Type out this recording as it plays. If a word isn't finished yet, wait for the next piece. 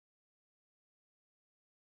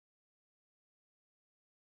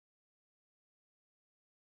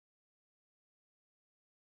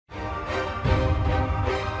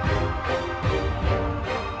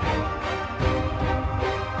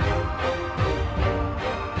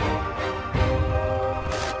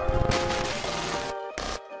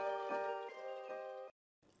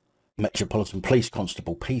Metropolitan Police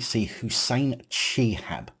Constable PC Hussain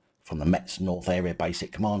Chehab from the Met's North Area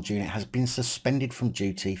Basic Command Unit has been suspended from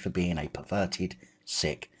duty for being a perverted,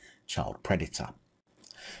 sick child predator.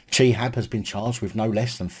 Chehab has been charged with no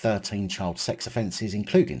less than 13 child sex offences,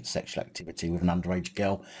 including sexual activity with an underage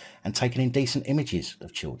girl and taking indecent images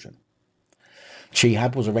of children.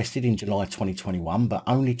 Chehab was arrested in July 2021 but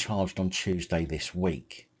only charged on Tuesday this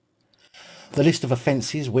week. The list of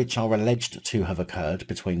offences which are alleged to have occurred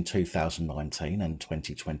between 2019 and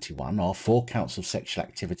 2021 are 4 counts of sexual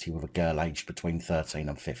activity with a girl aged between 13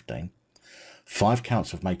 and 15, 5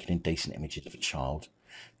 counts of making indecent images of a child,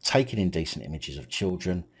 taking indecent images of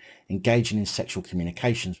children, engaging in sexual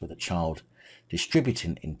communications with a child,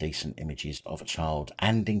 distributing indecent images of a child,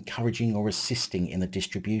 and encouraging or assisting in the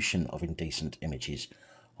distribution of indecent images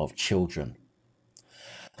of children.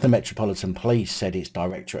 The Metropolitan Police said its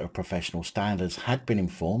Directorate of Professional Standards had been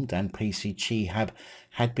informed and PC Chehab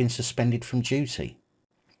had been suspended from duty.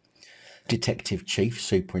 Detective Chief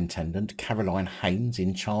Superintendent Caroline Haynes,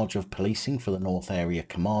 in charge of policing for the North Area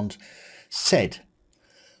Command, said,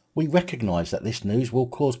 "We recognise that this news will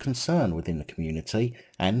cause concern within the community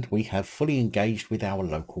and we have fully engaged with our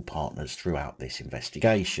local partners throughout this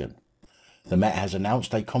investigation. The Met has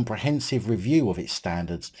announced a comprehensive review of its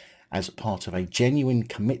standards as part of a genuine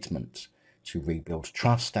commitment to rebuild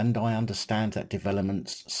trust, and I understand that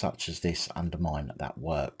developments such as this undermine that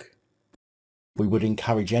work. We would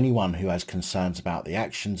encourage anyone who has concerns about the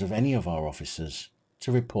actions of any of our officers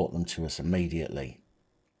to report them to us immediately."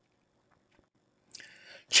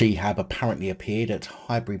 Chehab apparently appeared at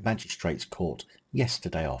Highbury Magistrates Court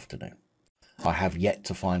yesterday afternoon. I have yet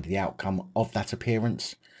to find the outcome of that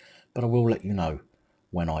appearance, but I will let you know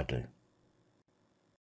when I do.